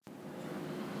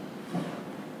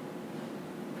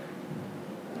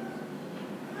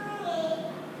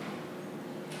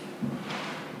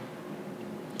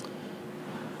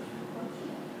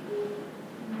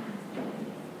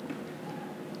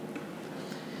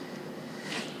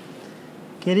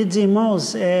Queridos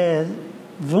irmãos,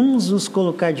 vamos nos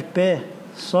colocar de pé,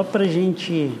 só para a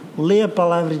gente ler a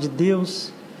palavra de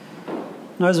Deus.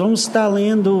 Nós vamos estar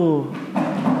lendo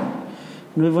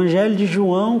no Evangelho de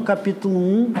João, capítulo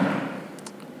 1.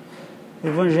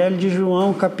 Evangelho de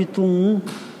João, capítulo 1.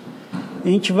 A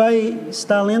gente vai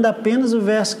estar lendo apenas o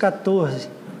verso 14.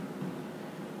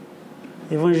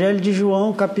 Evangelho de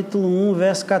João, capítulo 1,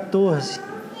 verso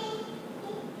 14.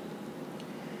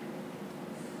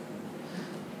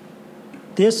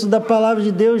 O texto da palavra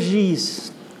de Deus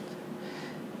diz: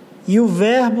 E o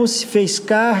Verbo se fez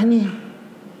carne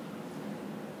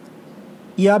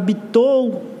e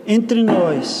habitou entre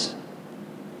nós.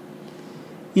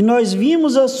 E nós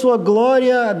vimos a sua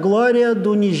glória, a glória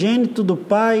do unigênito do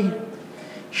Pai,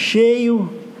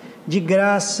 cheio de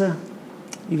graça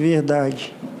e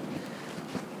verdade.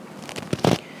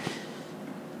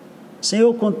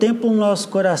 Senhor, contempla o nosso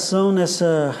coração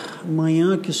nessa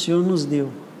manhã que o Senhor nos deu.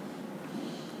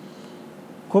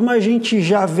 Como a gente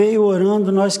já veio orando,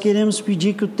 nós queremos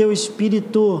pedir que o Teu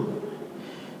Espírito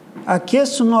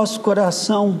aqueça o nosso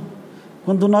coração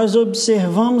quando nós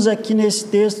observamos aqui nesse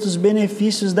texto os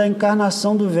benefícios da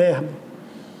encarnação do Verbo.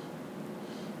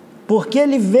 Porque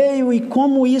Ele veio e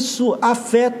como isso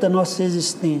afeta a nossa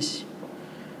existência.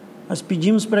 Nós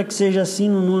pedimos para que seja assim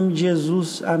no nome de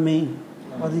Jesus. Amém.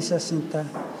 Podem se assentar.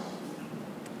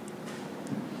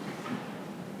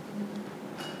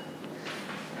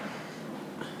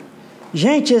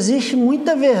 Gente, existe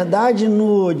muita verdade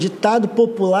no ditado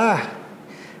popular: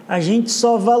 a gente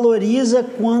só valoriza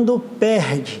quando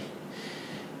perde.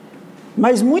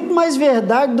 Mas muito mais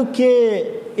verdade do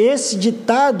que esse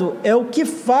ditado é o que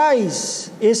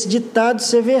faz esse ditado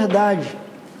ser verdade.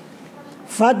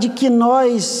 O fato de que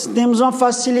nós temos uma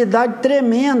facilidade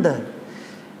tremenda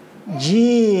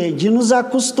de nos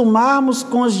acostumarmos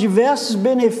com os diversos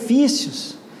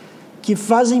benefícios que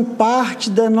fazem parte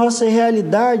da nossa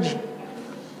realidade,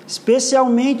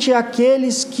 especialmente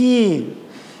aqueles que,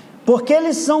 porque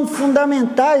eles são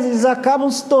fundamentais, eles acabam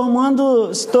se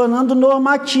tornando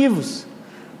normativos.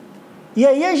 E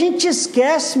aí a gente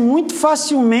esquece muito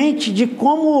facilmente de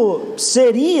como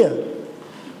seria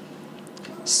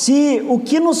se o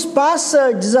que nos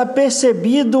passa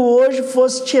desapercebido hoje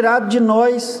fosse tirado de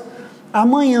nós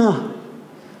amanhã.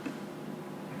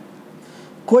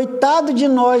 Coitado de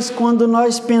nós quando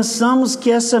nós pensamos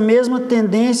que essa mesma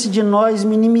tendência de nós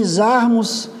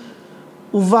minimizarmos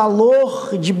o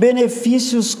valor de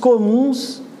benefícios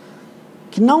comuns,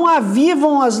 que não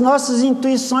avivam as nossas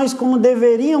intuições como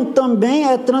deveriam, também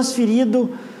é transferido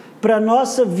para a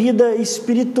nossa vida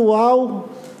espiritual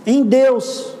em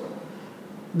Deus,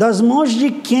 das mãos de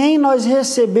quem nós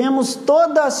recebemos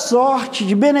toda a sorte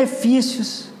de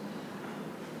benefícios,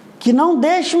 que não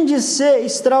deixam de ser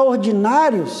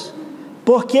extraordinários,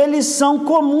 porque eles são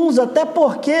comuns, até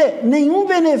porque nenhum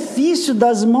benefício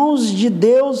das mãos de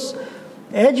Deus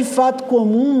é de fato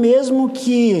comum, mesmo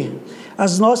que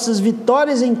as nossas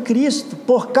vitórias em Cristo,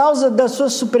 por causa da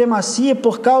sua supremacia,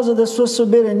 por causa da sua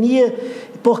soberania,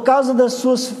 por causa da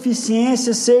sua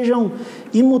suficiência, sejam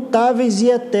imutáveis e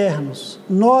eternos.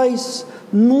 Nós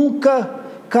nunca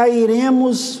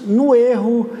cairemos no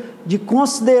erro de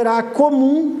considerar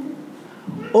comum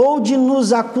ou de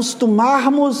nos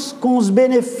acostumarmos com os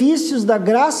benefícios da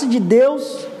graça de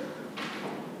Deus,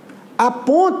 a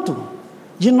ponto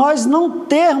de nós não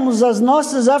termos as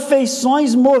nossas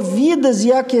afeições movidas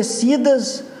e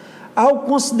aquecidas ao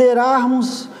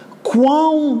considerarmos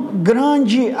quão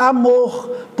grande amor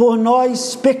por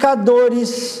nós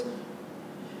pecadores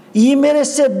e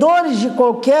merecedores de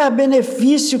qualquer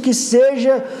benefício que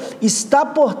seja está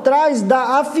por trás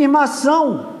da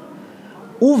afirmação: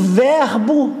 o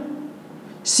Verbo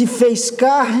se fez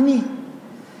carne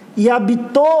e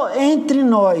habitou entre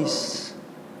nós.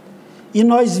 E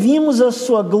nós vimos a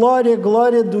sua glória,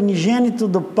 glória do unigênito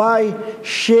do Pai,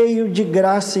 cheio de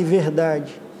graça e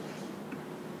verdade.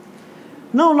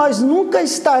 Não, nós nunca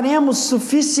estaremos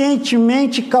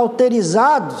suficientemente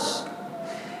cauterizados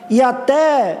e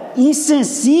até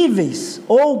insensíveis,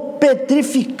 ou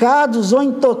petrificados, ou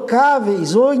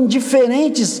intocáveis, ou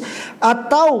indiferentes, a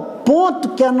tal ponto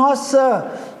que a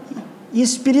nossa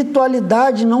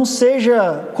espiritualidade não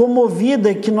seja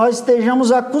comovida, que nós estejamos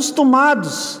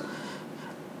acostumados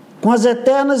com as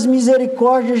eternas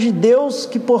misericórdias de Deus,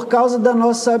 que por causa da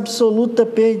nossa absoluta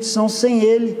perdição sem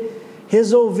Ele,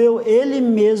 resolveu Ele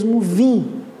mesmo vir.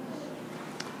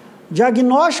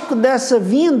 Diagnóstico dessa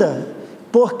vinda,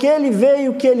 porque Ele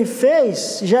veio, o que Ele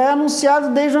fez, já é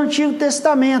anunciado desde o Antigo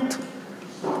Testamento.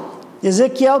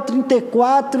 Ezequiel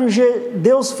 34,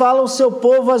 Deus fala ao seu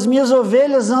povo: as minhas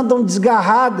ovelhas andam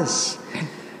desgarradas,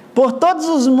 Por todos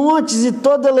os montes e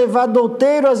todo elevado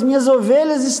outeiro, as minhas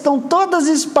ovelhas estão todas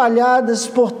espalhadas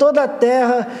por toda a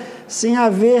terra, sem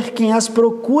haver quem as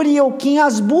procure ou quem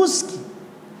as busque.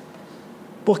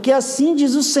 Porque assim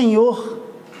diz o Senhor: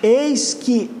 eis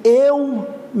que eu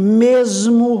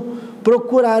mesmo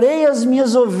procurarei as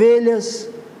minhas ovelhas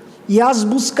e as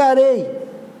buscarei,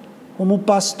 como o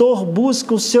pastor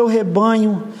busca o seu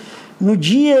rebanho. No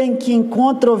dia em que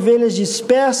encontro ovelhas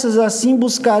dispersas, assim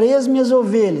buscarei as minhas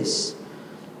ovelhas.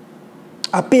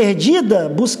 A perdida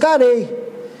buscarei,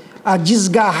 a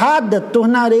desgarrada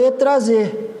tornarei a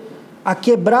trazer, a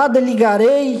quebrada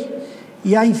ligarei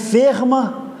e a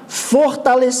enferma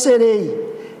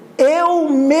fortalecerei. Eu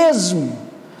mesmo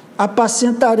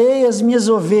apacentarei as minhas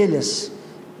ovelhas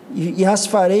e as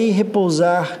farei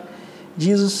repousar,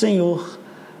 diz o Senhor.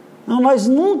 Não, nós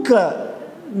nunca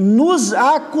nos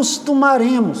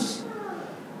acostumaremos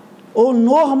ou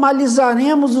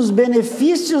normalizaremos os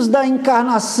benefícios da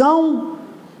encarnação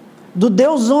do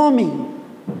Deus homem.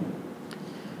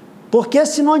 Porque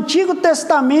se no Antigo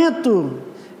Testamento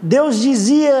Deus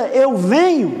dizia eu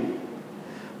venho,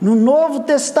 no Novo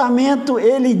Testamento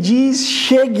ele diz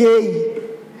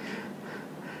cheguei.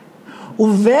 O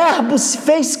Verbo se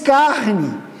fez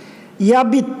carne e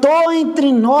habitou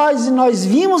entre nós, e nós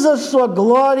vimos a sua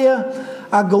glória,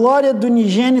 a glória do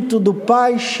unigênito do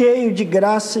Pai, cheio de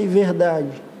graça e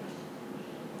verdade.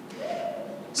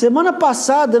 Semana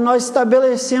passada nós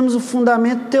estabelecemos o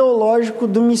fundamento teológico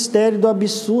do mistério do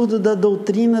absurdo da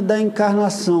doutrina da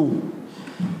encarnação,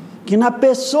 que na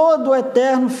pessoa do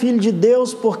eterno Filho de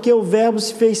Deus, porque o Verbo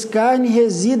se fez carne,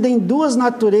 residem duas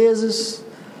naturezas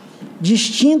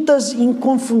distintas,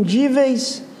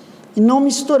 inconfundíveis e não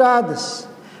misturadas.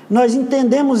 Nós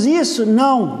entendemos isso?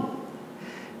 Não.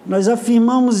 Nós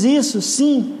afirmamos isso?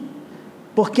 Sim,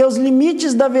 porque os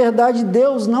limites da verdade de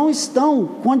Deus não estão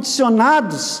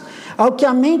condicionados ao que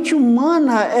a mente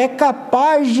humana é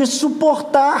capaz de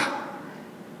suportar.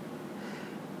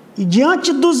 E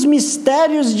diante dos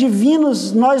mistérios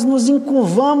divinos, nós nos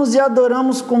encurvamos e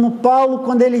adoramos como Paulo,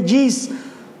 quando ele diz: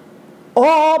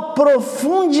 ó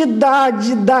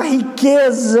profundidade da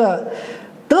riqueza,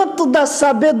 tanto da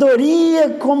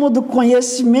sabedoria como do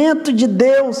conhecimento de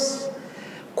Deus!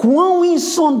 Quão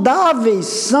insondáveis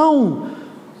são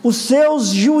os seus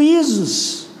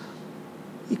juízos,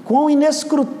 e quão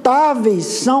inescrutáveis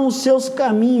são os seus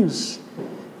caminhos.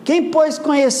 Quem, pois,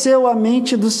 conheceu a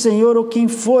mente do Senhor, ou quem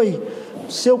foi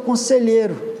o seu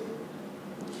conselheiro?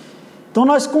 Então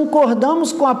nós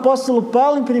concordamos com o apóstolo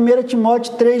Paulo em 1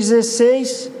 Timóteo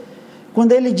 3,16,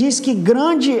 quando ele diz que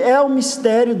grande é o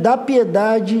mistério da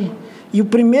piedade, e o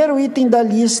primeiro item da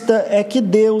lista é que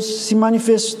Deus se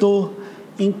manifestou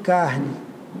em carne.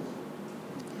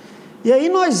 E aí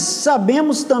nós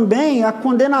sabemos também a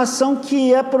condenação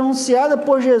que é pronunciada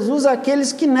por Jesus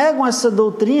àqueles que negam essa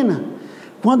doutrina,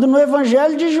 quando no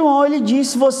Evangelho de João ele diz: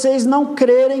 se vocês não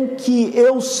crerem que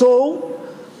eu sou,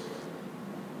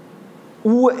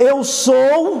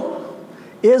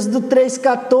 Êxodo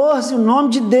 3,14, o nome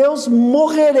de Deus,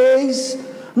 morrereis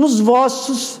nos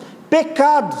vossos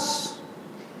pecados.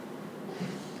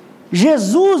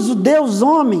 Jesus, o Deus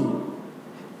homem,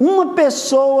 uma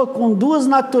pessoa com duas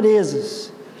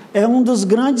naturezas, é um dos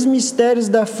grandes mistérios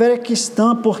da fé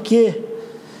cristã, porque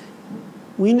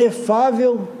o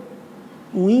inefável,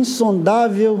 o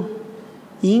insondável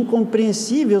e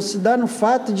incompreensível se dá no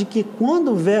fato de que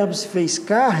quando o Verbo se fez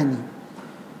carne,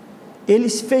 ele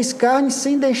se fez carne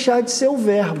sem deixar de ser o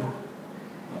Verbo.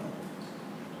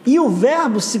 E o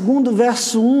Verbo, segundo o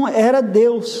verso 1, era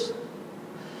Deus.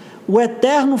 O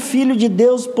eterno Filho de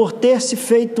Deus, por ter se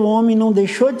feito homem, não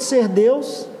deixou de ser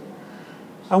Deus,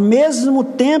 ao mesmo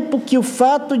tempo que o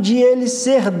fato de ele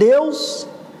ser Deus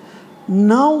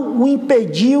não o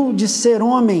impediu de ser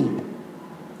homem,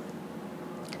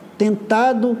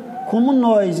 tentado como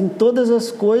nós em todas as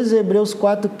coisas, Hebreus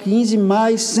 4,15,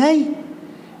 mas sem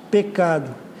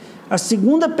pecado. A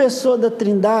segunda pessoa da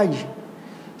Trindade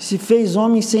se fez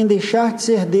homem sem deixar de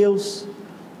ser Deus,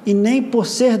 e nem por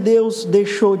ser Deus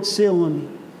deixou de ser homem.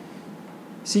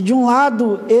 Se de um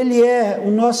lado ele é o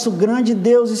nosso grande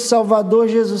Deus e Salvador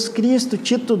Jesus Cristo,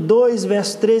 Tito 2,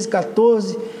 verso 13 e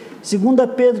 14, 2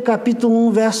 Pedro capítulo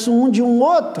 1, verso 1, de um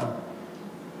outro,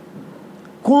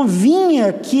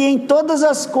 convinha que em todas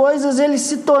as coisas ele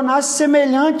se tornasse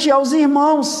semelhante aos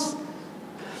irmãos,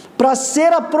 para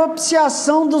ser a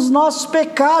propiciação dos nossos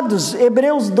pecados,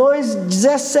 Hebreus 2,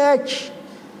 17.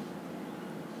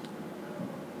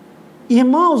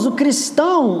 Irmãos, o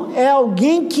cristão é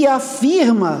alguém que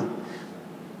afirma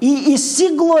e se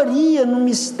gloria no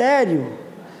mistério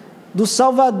do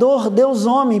Salvador Deus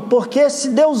homem, porque esse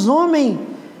Deus homem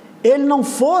ele não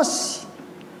fosse,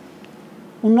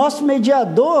 o nosso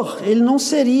mediador, ele não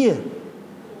seria.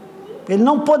 Ele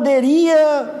não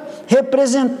poderia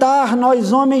representar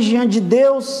nós homens diante de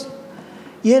Deus,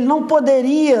 e ele não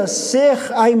poderia ser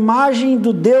a imagem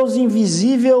do Deus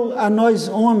invisível a nós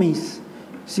homens,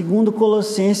 segundo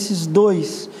Colossenses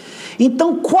 2.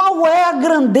 Então, qual é a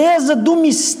grandeza do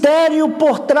mistério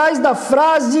por trás da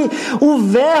frase, o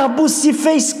Verbo se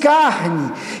fez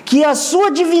carne? Que a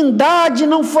sua divindade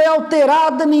não foi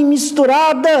alterada nem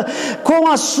misturada com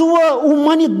a sua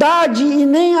humanidade, e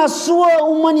nem a sua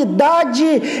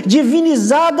humanidade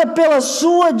divinizada pela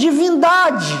sua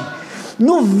divindade.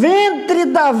 No ventre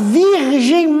da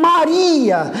Virgem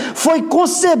Maria foi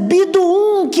concebido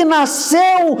um que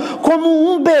nasceu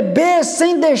como um bebê,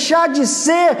 sem deixar de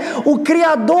ser o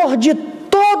Criador de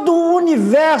todo o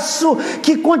universo,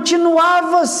 que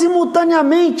continuava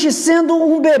simultaneamente sendo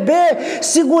um bebê,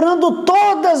 segurando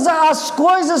todas as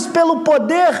coisas pelo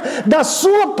poder da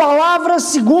sua palavra,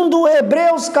 segundo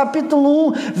Hebreus capítulo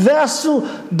 1, verso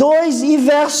 2 e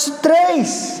verso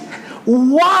 3.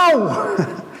 Uau!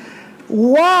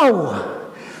 Uau!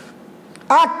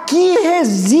 Aqui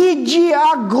reside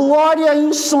a glória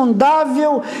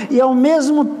insondável e ao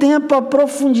mesmo tempo a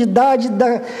profundidade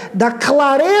da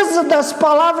clareza das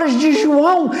palavras de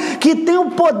João, que tem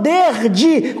o poder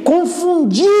de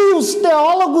confundir os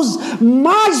teólogos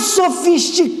mais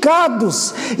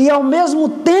sofisticados e ao mesmo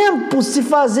tempo se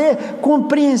fazer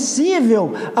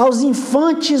compreensível aos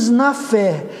infantes na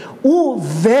fé. O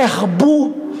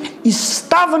Verbo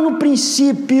estava no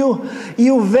princípio,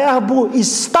 e o Verbo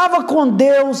estava com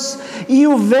Deus, e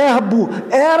o Verbo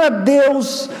era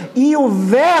Deus, e o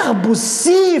Verbo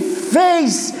se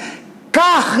fez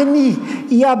carne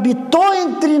e habitou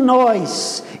entre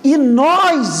nós, e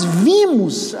nós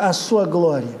vimos a sua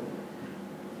glória.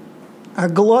 A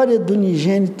glória do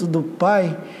unigênito do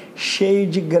Pai, cheio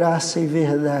de graça e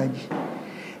verdade.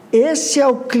 Esse é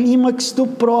o clímax do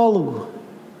prólogo.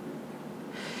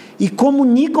 E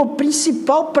comunica o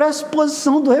principal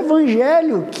pressuposição do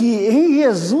Evangelho, que em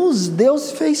Jesus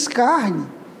Deus fez carne.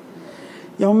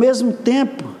 E ao mesmo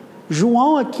tempo,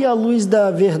 João, aqui à luz da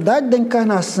verdade da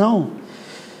encarnação,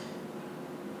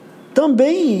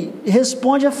 também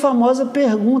responde a famosa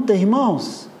pergunta,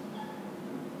 irmãos,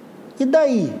 e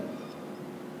daí?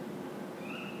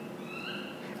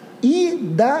 E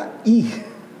daí?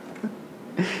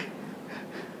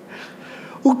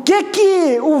 O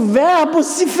que o Verbo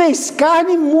se fez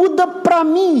carne muda para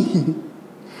mim?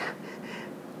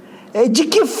 De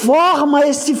que forma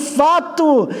esse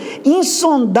fato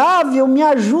insondável me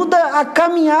ajuda a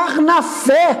caminhar na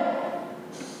fé?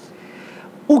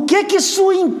 O que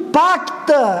isso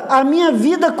impacta a minha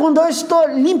vida quando eu estou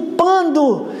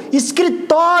limpando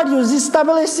escritórios,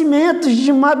 estabelecimentos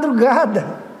de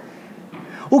madrugada?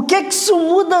 O que isso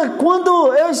muda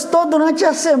quando eu estou durante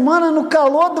a semana, no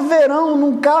calor do verão,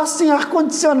 num carro sem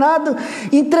ar-condicionado,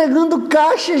 entregando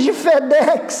caixas de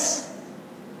FedEx?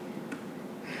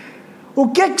 O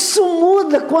que isso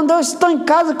muda quando eu estou em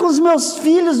casa com os meus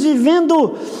filhos,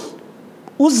 vivendo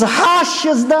os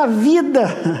rachas da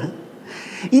vida?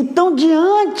 Então,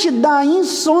 diante da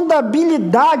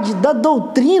insondabilidade da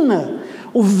doutrina,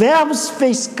 o Verbo se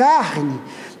fez carne.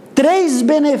 3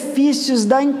 benefícios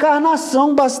da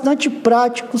encarnação bastante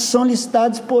práticos são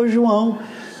listados por João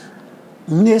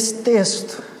nesse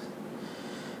texto.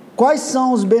 Quais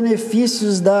são os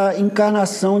benefícios da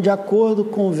encarnação de acordo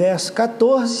com o verso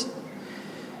 14?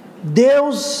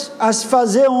 Deus, a se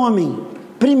fazer homem,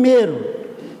 primeiro,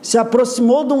 se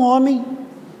aproximou de um homem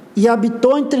e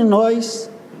habitou entre nós.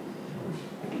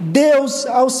 Deus,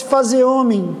 ao se fazer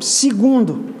homem,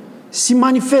 segundo, se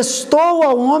manifestou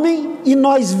ao homem e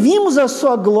nós vimos a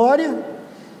sua glória.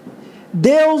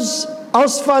 Deus, ao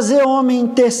se fazer homem, em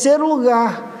terceiro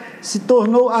lugar, se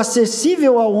tornou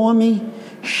acessível ao homem,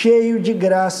 cheio de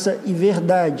graça e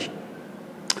verdade.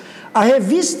 A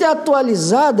revista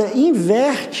atualizada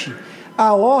inverte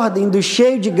a ordem do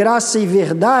cheio de graça e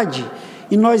verdade,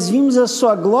 e nós vimos a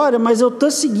sua glória, mas eu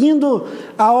estou seguindo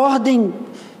a ordem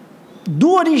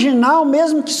do original,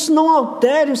 mesmo que isso não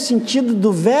altere o sentido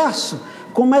do verso,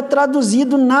 como é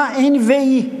traduzido na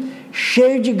NVI,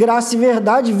 cheio de graça e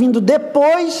verdade, vindo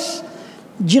depois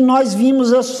de nós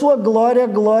vimos a sua glória, a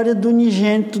glória do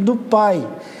unigênito do Pai.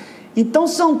 Então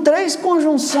são 3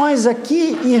 conjunções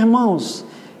aqui, irmãos,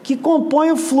 que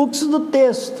compõem o fluxo do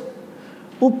texto.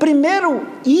 O primeiro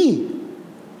 "e"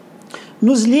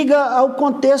 nos liga ao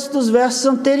contexto dos versos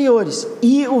anteriores.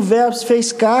 E o Verbo se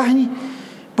fez carne,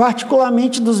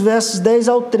 particularmente dos versos 10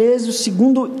 ao 13, o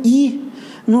segundo "e"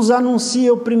 nos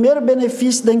anuncia o primeiro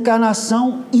benefício da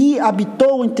encarnação, e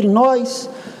habitou entre nós.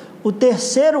 o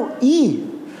terceiro I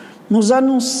nos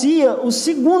anuncia o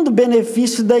segundo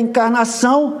benefício da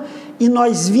encarnação, e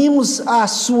nós vimos a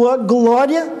sua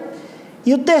glória.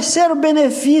 E o terceiro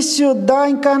benefício da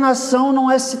encarnação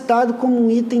não é citado como um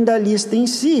item da lista em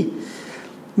si,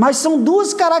 mas são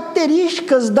duas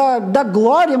características da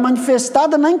glória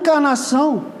manifestada na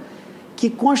encarnação, que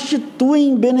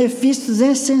constituem benefícios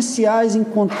essenciais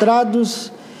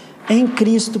encontrados em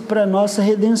Cristo para a nossa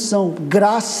redenção: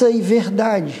 graça e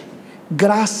verdade.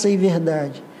 Graça e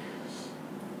verdade.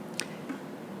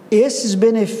 Esses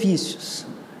benefícios,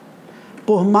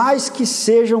 por mais que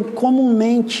sejam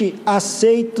comumente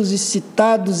aceitos e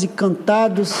citados e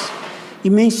cantados e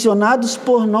mencionados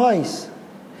por nós,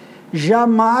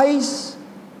 jamais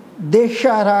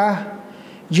deixará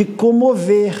de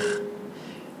comover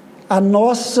a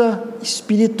nossa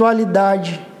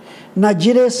espiritualidade na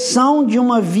direção de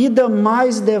uma vida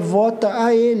mais devota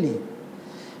a Ele.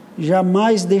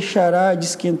 Jamais deixará de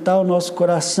esquentar o nosso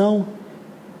coração,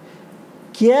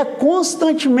 que é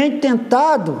constantemente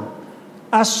tentado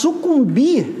a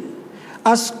sucumbir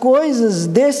às coisas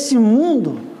desse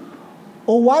mundo,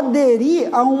 ou aderir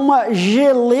a uma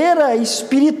geleira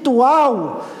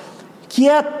espiritual que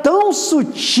é tão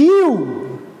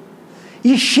sutil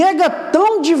e chega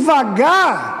tão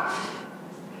devagar,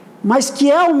 mas que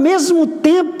é ao mesmo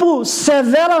tempo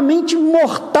severamente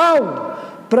mortal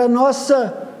para a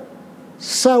nossa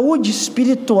saúde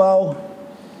espiritual,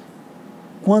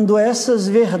 quando essas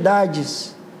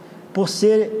verdades, por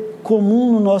ser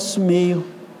comum no nosso meio,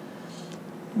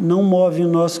 não movem o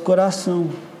nosso coração.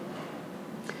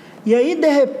 E aí, de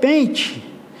repente,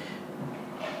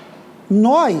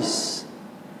 nós,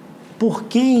 por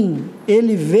quem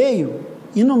Ele veio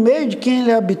e no meio de quem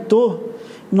Ele habitou,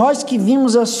 nós que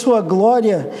vimos a sua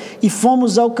glória e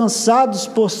fomos alcançados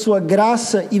por sua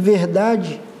graça e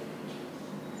verdade,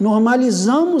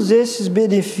 normalizamos esses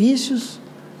benefícios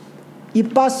e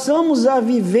passamos a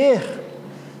viver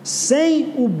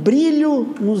sem o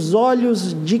brilho nos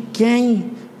olhos de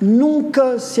quem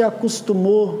nunca se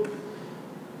acostumou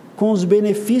com os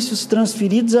benefícios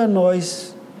transferidos a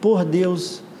nós por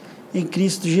Deus em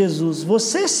Cristo Jesus.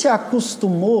 Você se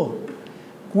acostumou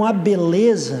com a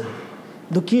beleza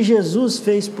do que Jesus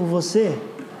fez por você?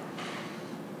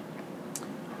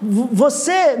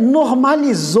 Você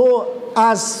normalizou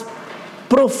as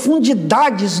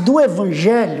profundidades do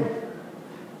Evangelho?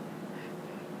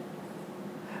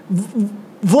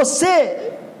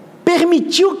 Você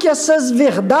permitiu que essas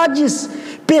verdades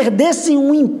perdessem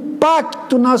um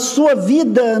impacto na sua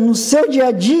vida, no seu dia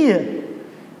a dia?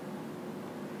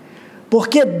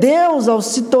 Porque Deus, ao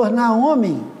se tornar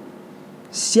homem,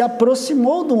 se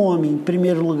aproximou do homem em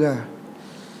primeiro lugar.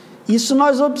 Isso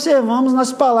nós observamos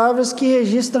nas palavras que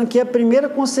registram aqui a primeira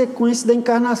consequência da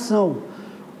encarnação.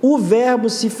 O Verbo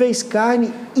se fez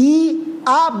carne e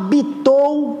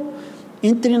habitou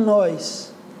entre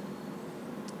nós.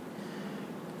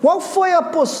 Qual foi a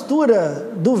postura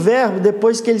do Verbo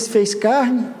depois que ele se fez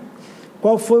carne?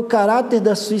 Qual foi o caráter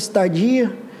da sua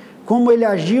estadia? Como ele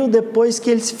agiu depois que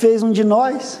ele se fez um de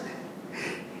nós?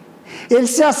 Ele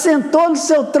se assentou no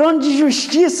seu trono de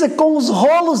justiça com os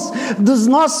rolos dos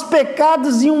nossos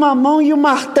pecados em uma mão e o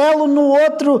martelo no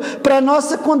outro para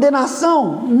nossa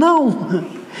condenação? Não!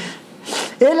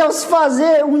 Ele, ao se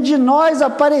fazer um de nós,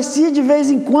 aparecia de vez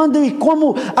em quando e,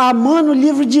 como Amã no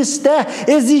livro de Esther,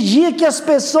 exigia que as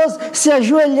pessoas se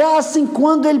ajoelhassem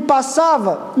quando ele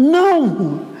passava?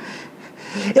 Não!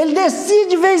 Ele descia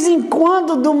de vez em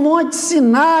quando do Monte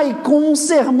Sinai com um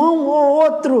sermão ou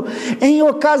outro em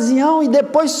ocasião e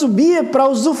depois subia para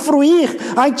usufruir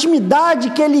a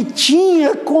intimidade que ele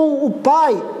tinha com o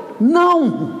Pai?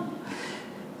 Não!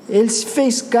 Ele se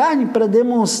fez carne para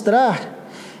demonstrar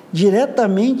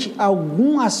diretamente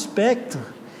algum aspecto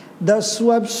da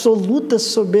sua absoluta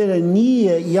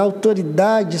soberania e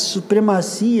autoridade,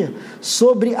 supremacia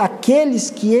sobre aqueles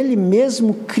que ele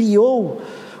mesmo criou,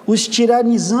 os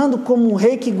tiranizando como um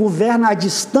rei que governa à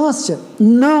distância?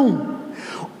 Não!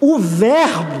 O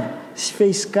Verbo se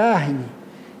fez carne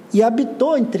e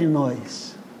habitou entre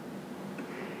nós.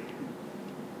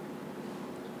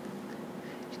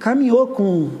 Caminhou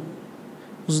com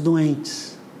os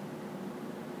doentes,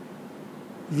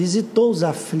 visitou os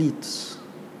aflitos,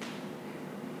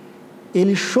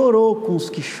 ele chorou com os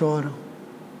que choram,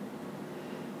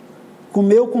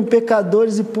 comeu com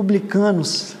pecadores e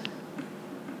publicanos,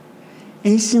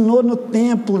 ensinou no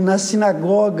templo, nas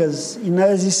sinagogas e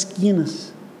nas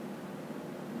esquinas,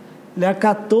 ele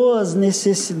acatou as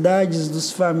necessidades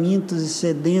dos famintos e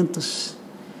sedentos,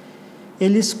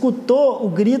 ele escutou o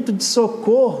grito de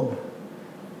socorro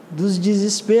dos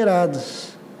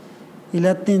desesperados, Ele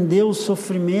atendeu o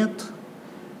sofrimento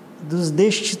dos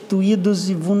destituídos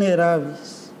e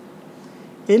vulneráveis.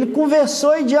 Ele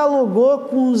conversou e dialogou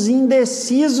com os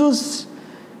indecisos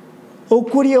ou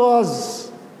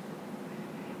curiosos.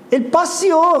 Ele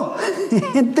passeou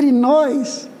entre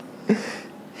nós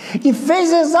e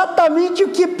fez exatamente o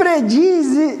que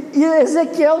prediz em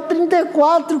Ezequiel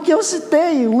 34, que eu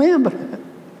citei, lembra?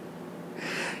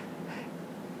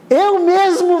 Eu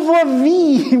mesmo vou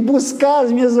vir buscar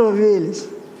as minhas ovelhas.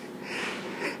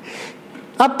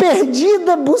 A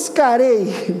perdida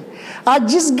buscarei, a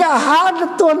desgarrada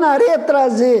tornarei a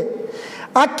trazer,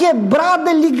 a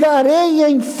quebrada ligarei e a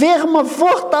enferma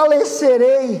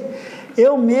fortalecerei.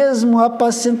 Eu mesmo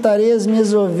apacentarei as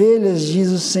minhas ovelhas,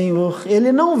 diz o Senhor.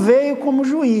 Ele não veio como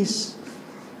juiz,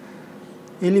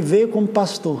 ele veio como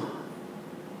pastor.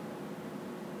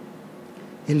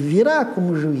 Ele virá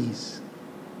como juiz,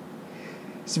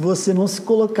 se você não se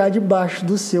colocar debaixo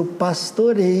do seu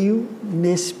pastoreio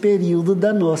nesse período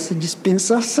da nossa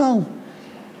dispensação.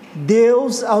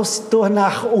 Deus, ao se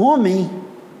tornar homem,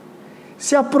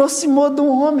 se aproximou do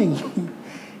homem.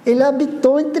 Ele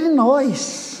habitou entre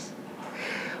nós.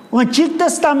 O Antigo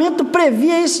Testamento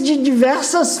previa isso de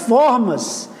diversas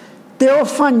formas: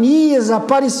 teofanias,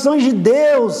 aparições de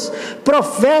Deus,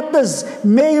 profetas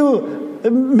meio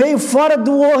fora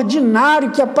do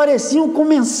ordinário, que apareciam com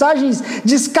mensagens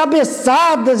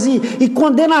descabeçadas e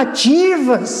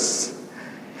condenativas,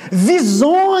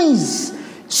 visões,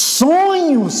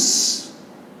 sonhos,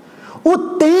 o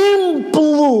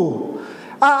templo,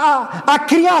 a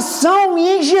criação,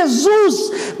 e em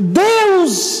Jesus,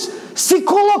 Deus se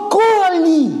colocou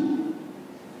ali,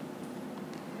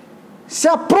 se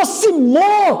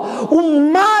aproximou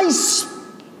o mais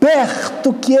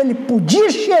perto que ele podia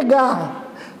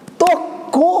chegar,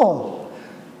 tocou,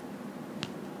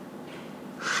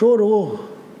 chorou,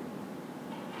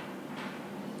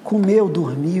 comeu,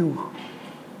 dormiu,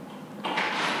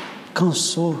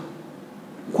 cansou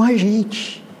com a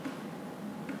gente.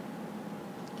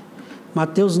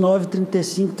 Mateus 9,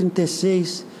 35,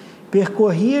 36,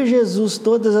 percorria Jesus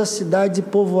todas as cidades e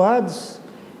povoados,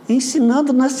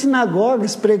 ensinando nas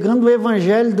sinagogas, pregando o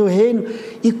evangelho do reino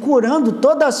e curando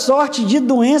toda sorte de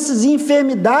doenças e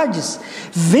enfermidades.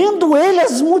 Vendo ele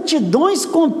as multidões,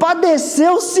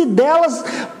 compadeceu-se delas,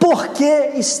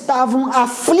 porque estavam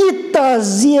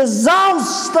aflitas e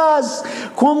exaustas,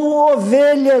 como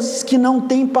ovelhas que não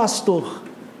têm pastor.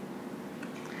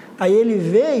 Aí ele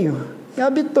veio e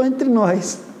habitou entre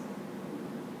nós.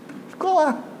 Ficou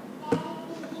lá.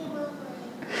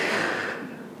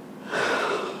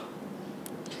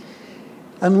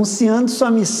 Anunciando sua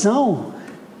missão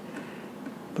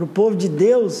para o povo de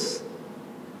Deus.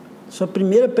 Sua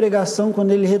primeira pregação, quando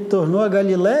ele retornou a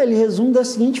Galiléia, ele resume da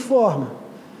seguinte forma: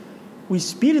 o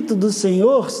Espírito do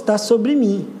Senhor está sobre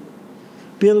mim,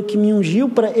 pelo que me ungiu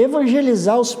para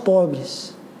evangelizar os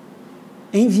pobres.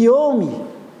 Enviou-me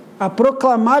a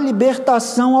proclamar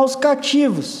libertação aos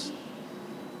cativos,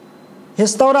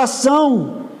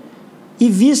 restauração e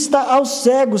vista aos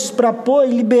cegos, para pôr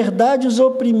em liberdade os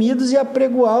oprimidos e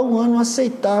apregoar o ano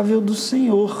aceitável do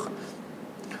Senhor.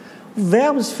 O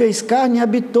Verbo se fez carne e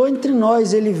habitou entre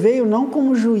nós. Ele veio não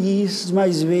como juiz,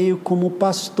 mas veio como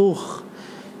pastor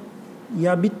e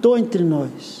habitou entre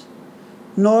nós.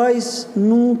 Nós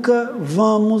nunca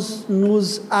vamos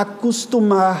nos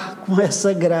acostumar com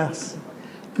essa graça.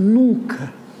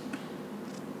 Nunca.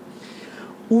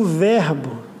 O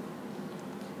Verbo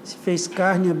se fez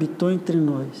carne e habitou entre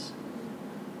nós.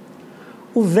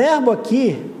 O verbo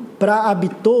aqui, para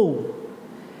habitou,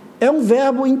 é um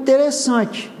verbo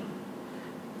interessante.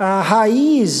 A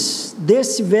raiz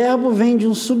desse verbo vem de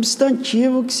um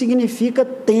substantivo que significa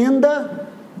tenda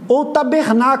ou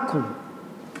tabernáculo.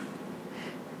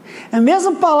 É a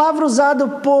mesma palavra usada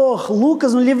por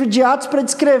Lucas no livro de Atos para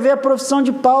descrever a profissão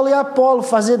de Paulo e Apolo,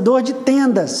 fazedor de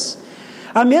tendas.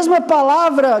 A mesma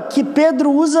palavra que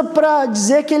Pedro usa para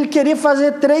dizer que ele queria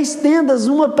fazer 3 tendas,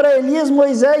 uma para Elias,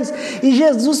 Moisés e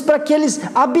Jesus, para que eles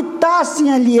habitassem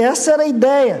ali. Essa era a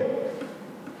ideia.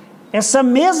 Essa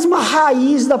mesma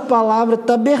raiz da palavra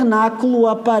tabernáculo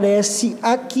aparece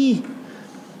aqui.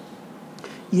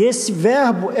 E esse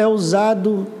verbo é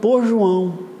usado por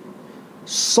João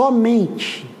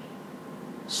somente.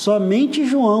 Somente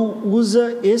João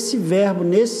usa esse verbo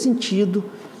nesse sentido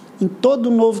em todo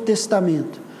o Novo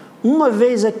Testamento. Uma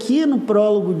vez aqui no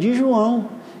prólogo de João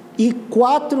e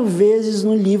 4 vezes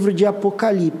no livro de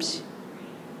Apocalipse.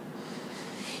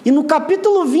 E no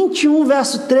capítulo 21,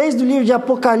 verso 3 do livro de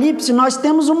Apocalipse, nós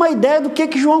temos uma ideia do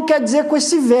que João quer dizer com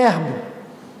esse verbo.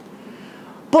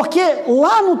 Porque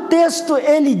lá no texto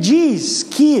ele diz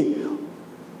que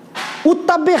O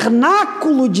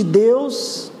tabernáculo de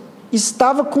Deus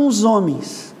estava com os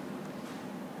homens,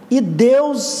 e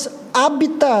Deus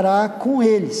habitará com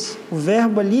eles. O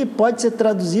verbo ali pode ser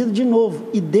traduzido de novo,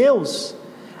 e Deus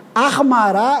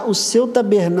armará o seu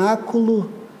tabernáculo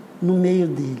no meio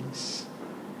deles.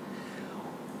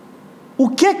 O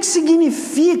que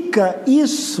significa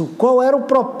isso? Qual era o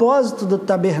propósito do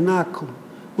tabernáculo?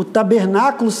 O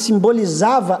tabernáculo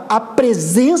simbolizava a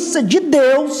presença de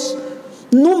Deus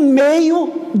no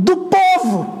meio do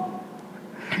povo.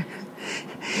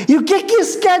 E o que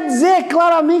isso quer dizer?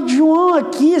 Claramente João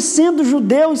aqui, sendo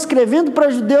judeu, escrevendo para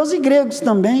judeus e gregos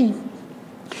também,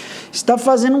 está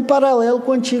fazendo um paralelo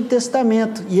com o Antigo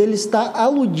Testamento, e ele está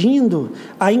aludindo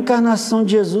à encarnação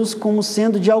de Jesus como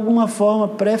sendo de alguma forma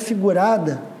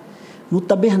prefigurada no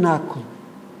tabernáculo.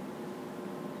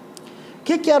 O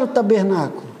que era o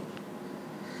tabernáculo?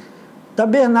 O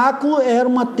tabernáculo era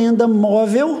uma tenda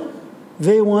móvel,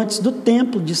 veio antes do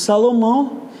templo de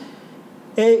Salomão,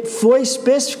 foi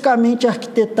especificamente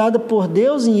arquitetada por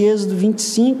Deus em Êxodo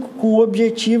 25, com o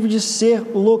objetivo de ser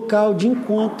o local de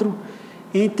encontro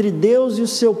entre Deus e o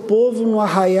seu povo no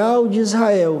arraial de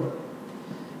Israel.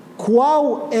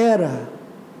 Qual era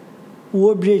o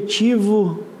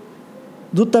objetivo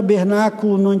do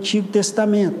tabernáculo no Antigo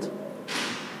Testamento?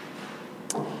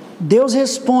 Deus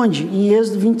responde em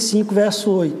Êxodo 25,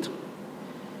 verso 8: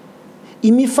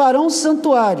 e me farão um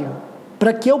santuário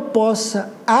para que eu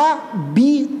possa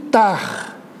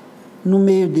habitar no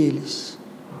meio deles.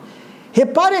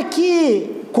 Repare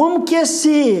aqui como que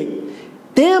esse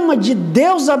tema de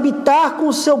Deus habitar com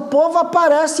o seu povo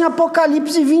aparece em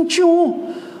Apocalipse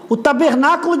 21. O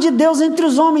tabernáculo de Deus entre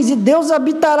os homens, e Deus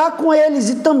habitará com eles.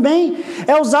 E também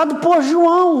é usado por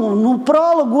João no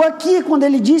prólogo aqui, quando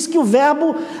ele diz que o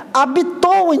verbo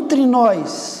habitou entre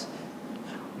nós.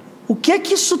 O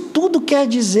que isso tudo quer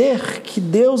dizer? Que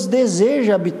Deus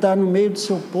deseja habitar no meio do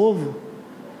seu povo.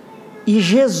 E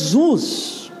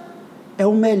Jesus é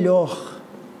o melhor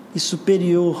e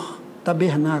superior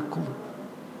tabernáculo,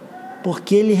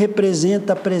 porque ele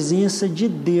representa a presença de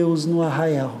Deus no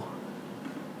arraial.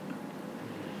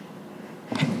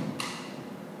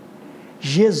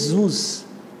 Jesus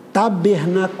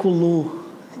tabernaculou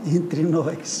entre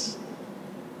nós.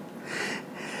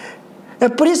 É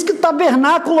por isso que o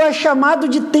tabernáculo é chamado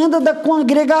de tenda da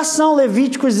congregação.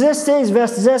 Levíticos 16,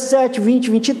 versos 17, 20 e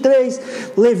 23.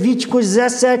 Levíticos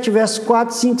 17, versos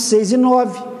 4, 5, 6 e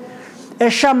 9. É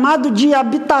chamado de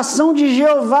habitação de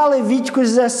Jeová. Levíticos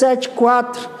 17,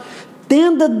 4.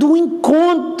 Tenda do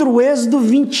encontro. Êxodo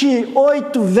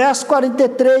 28, verso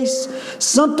 43.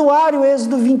 Santuário.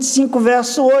 Êxodo 25,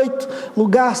 verso 8.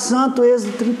 Lugar santo.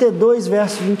 Êxodo 32,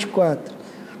 verso 24.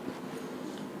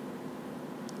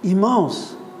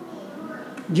 Irmãos,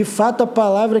 de fato a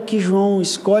palavra que João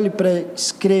escolhe para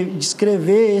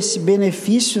descrever esse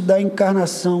benefício da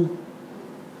encarnação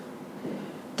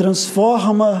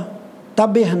transforma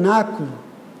tabernáculo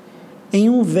em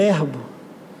um verbo,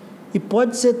 e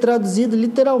pode ser traduzido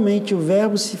literalmente: o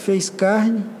verbo se fez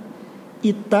carne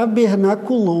e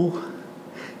tabernaculou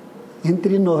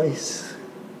entre nós.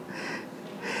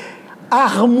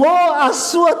 Armou a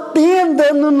sua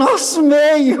tenda no nosso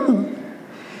meio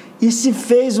e se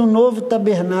fez um novo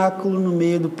tabernáculo no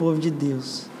meio do povo de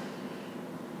Deus.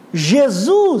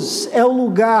 Jesus é o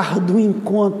lugar do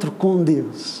encontro com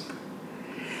Deus.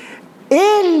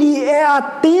 Ele é a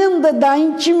tenda da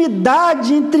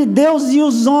intimidade entre Deus e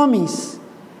os homens.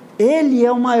 Ele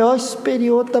é o maior e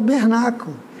superior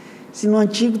tabernáculo. Se no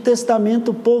Antigo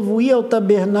Testamento o povo ia ao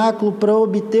tabernáculo para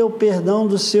obter o perdão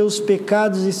dos seus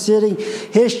pecados e serem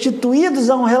restituídos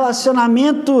a um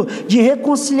relacionamento de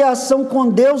reconciliação com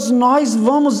Deus, nós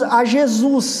vamos a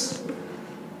Jesus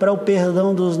para o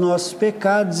perdão dos nossos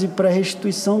pecados e para a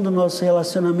restituição do nosso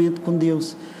relacionamento com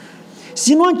Deus.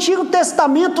 Se no Antigo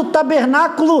Testamento o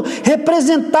tabernáculo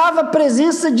representava a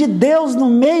presença de Deus no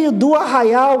meio do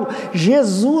arraial,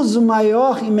 Jesus, o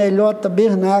maior e melhor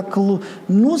tabernáculo,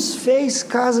 nos fez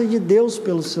casa de Deus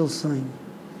pelo seu sangue.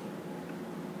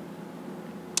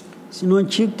 Se no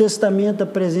Antigo Testamento a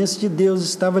presença de Deus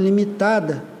estava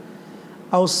limitada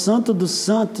ao Santo dos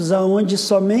Santos, aonde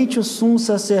somente o sumo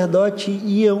sacerdote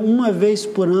ia uma vez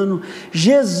por ano,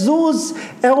 Jesus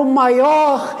é o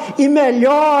maior e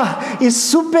melhor e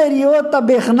superior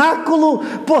tabernáculo,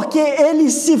 porque ele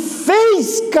se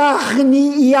fez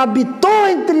carne e habitou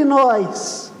entre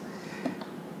nós,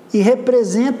 e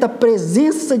representa a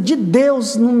presença de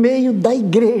Deus no meio da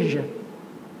igreja,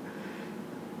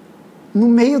 no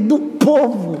meio do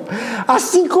povo,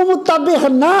 assim como o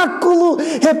tabernáculo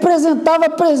representava a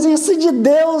presença de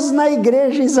Deus na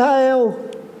igreja de Israel.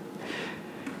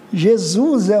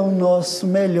 Jesus é o nosso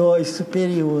melhor e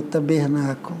superior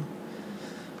tabernáculo.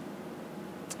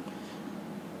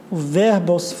 O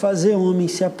Verbo, ao se fazer homem,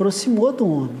 se aproximou do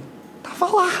homem.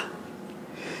 Estava lá.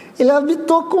 Ele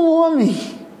habitou com o homem.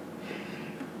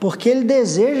 Porque ele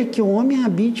deseja que o homem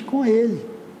habite com ele.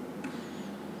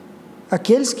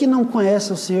 Aqueles que não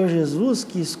conhecem o Senhor Jesus,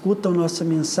 que escutam nossa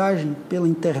mensagem pela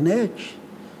internet,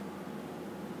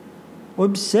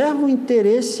 observam o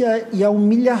interesse e a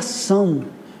humilhação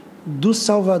do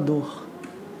Salvador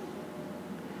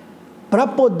para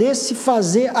poder se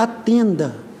fazer a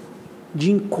tenda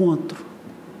de encontro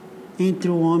entre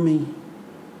o homem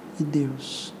e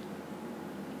Deus.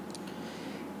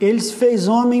 Ele se fez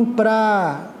homem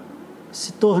para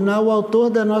se tornar o autor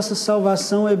da nossa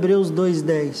salvação, Hebreus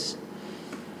 2:10.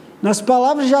 Nas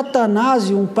palavras de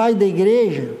Atanásio, um pai da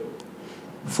igreja,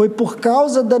 foi por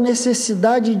causa da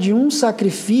necessidade de um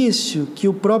sacrifício que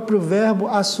o próprio Verbo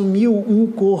assumiu um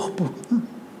corpo.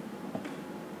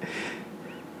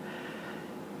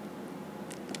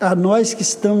 A nós que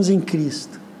estamos em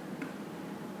Cristo.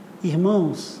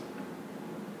 Irmãos,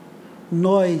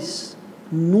 nós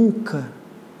nunca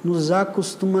nos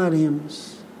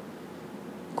acostumaremos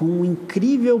com o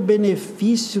incrível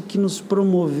benefício que nos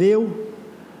promoveu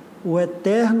o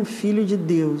eterno Filho de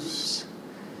Deus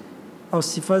ao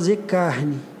se fazer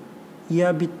carne e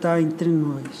habitar entre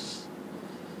nós.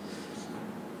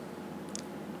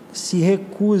 Se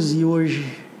recuse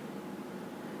hoje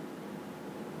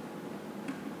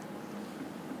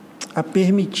a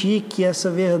permitir que essa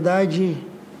verdade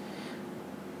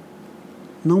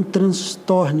não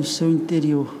transtorne o seu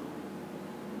interior.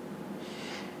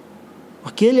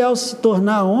 Porque ele, ao se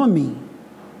tornar homem,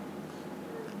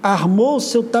 armou o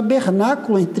seu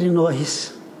tabernáculo entre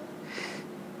nós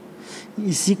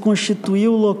e se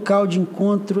constituiu o local de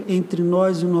encontro entre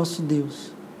nós e o nosso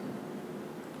Deus.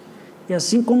 E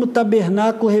assim como o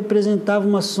tabernáculo representava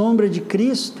uma sombra de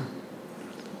Cristo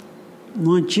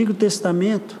no Antigo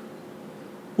Testamento,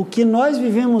 o que nós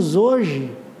vivemos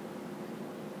hoje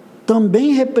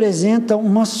também representa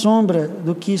uma sombra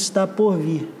do que está por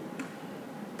vir.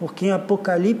 Porque em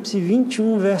Apocalipse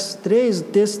 21, verso 3, o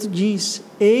texto diz: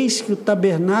 eis que o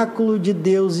tabernáculo de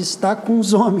Deus está com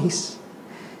os homens.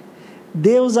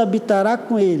 Deus habitará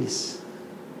com eles.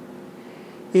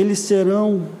 Eles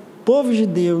serão povo de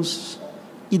Deus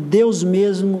e Deus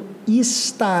mesmo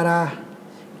estará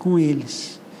com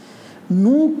eles.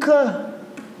 Nunca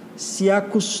se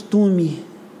acostume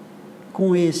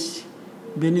com esse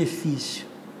benefício.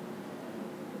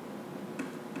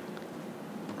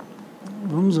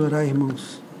 Vamos orar,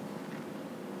 irmãos.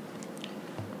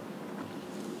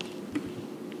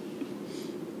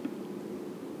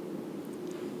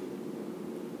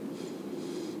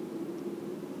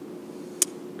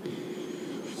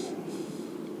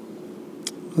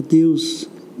 Ó Deus,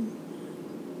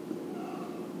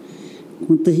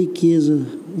 quanta riqueza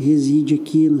reside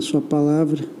aqui na Sua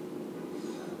palavra,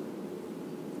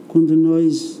 quando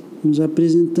nós nos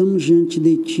apresentamos diante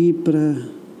de Ti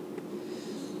para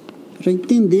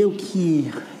entender o que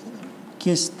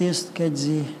esse texto quer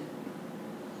dizer.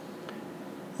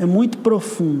 É muito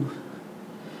profundo.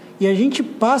 E a gente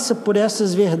passa por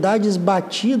essas verdades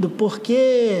batido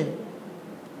porque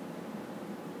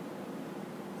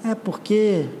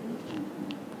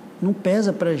não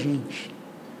pesa para a gente.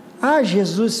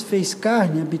 Jesus fez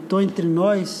carne, habitou entre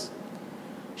nós,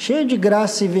 cheio de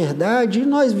graça e verdade, e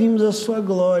nós vimos a sua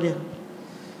glória.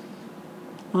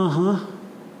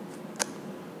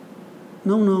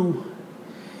 Não.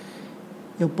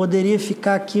 Eu poderia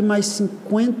ficar aqui mais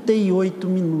 58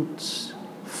 minutos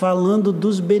falando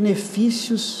dos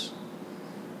benefícios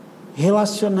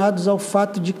relacionados ao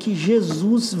fato de que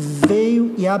Jesus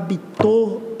veio e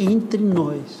habitou entre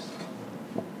nós.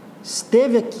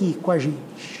 Esteve aqui com a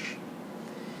gente.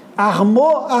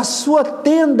 Armou a sua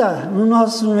tenda no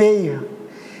nosso meio.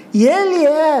 E Ele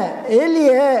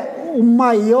é o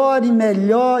maior e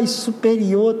melhor e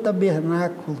superior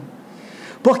tabernáculo.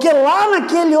 Porque lá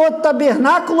naquele outro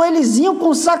tabernáculo eles iam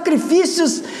com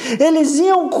sacrifícios, eles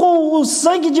iam com o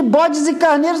sangue de bodes e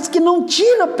carneiros que não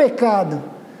tira pecado.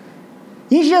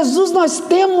 Em Jesus nós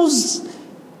temos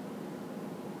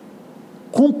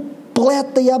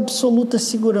completa e absoluta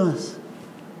segurança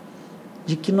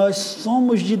de que nós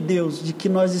somos de Deus, de que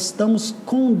nós estamos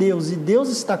com Deus e Deus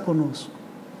está conosco.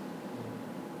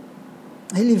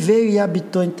 Ele veio e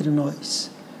habitou entre nós.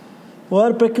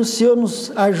 Oro para que o Senhor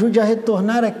nos ajude a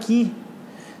retornar aqui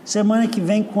semana que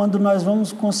vem, quando nós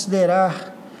vamos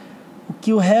considerar o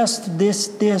que o resto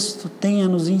desse texto tem a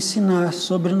nos ensinar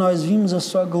sobre nós vimos a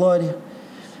sua glória,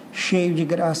 cheio de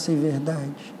graça e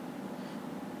verdade.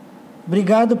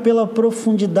 Obrigado pela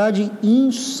profundidade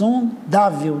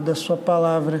insondável da sua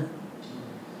palavra.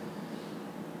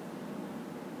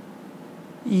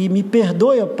 E me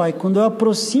perdoe, ó Pai, quando eu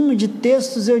aproximo de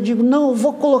textos, eu digo, não, eu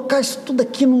vou colocar isso tudo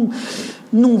aqui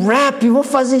num rap, vou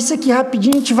fazer isso aqui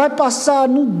rapidinho, a gente vai passar.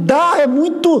 Não dá, é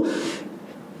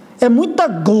muita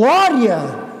glória.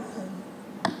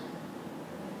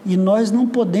 E nós não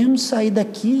podemos sair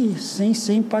daqui sem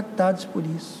ser impactados por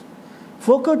isso.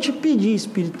 Foi o que eu te pedi,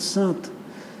 Espírito Santo.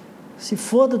 Se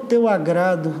for do teu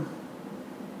agrado,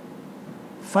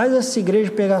 faz essa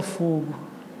igreja pegar fogo.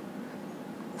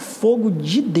 Fogo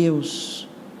de Deus,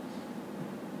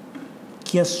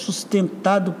 que é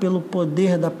sustentado pelo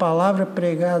poder da palavra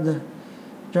pregada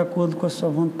de acordo com a sua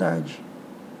vontade.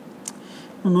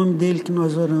 No nome dele que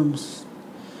nós oramos.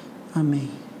 Amém.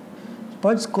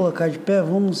 Pode se colocar de pé,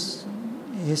 vamos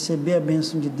receber a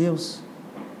bênção de Deus.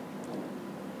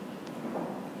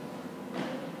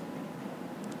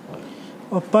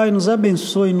 Ó Pai, nos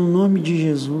abençoe no nome de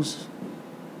Jesus.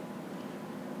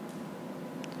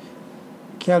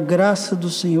 Que a graça do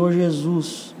Senhor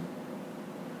Jesus,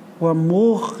 o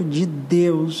amor de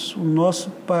Deus, o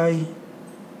nosso Pai,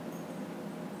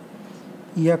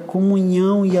 e a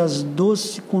comunhão e as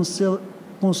doces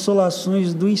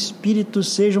consolações do Espírito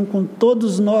sejam com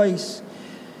todos nós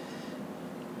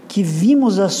que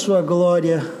vimos a sua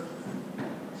glória,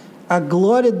 a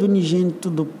glória do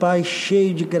unigênito do Pai,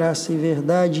 cheio de graça e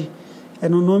verdade. É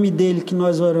no nome dele que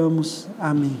nós oramos.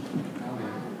 Amém.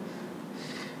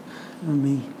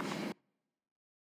 Amém.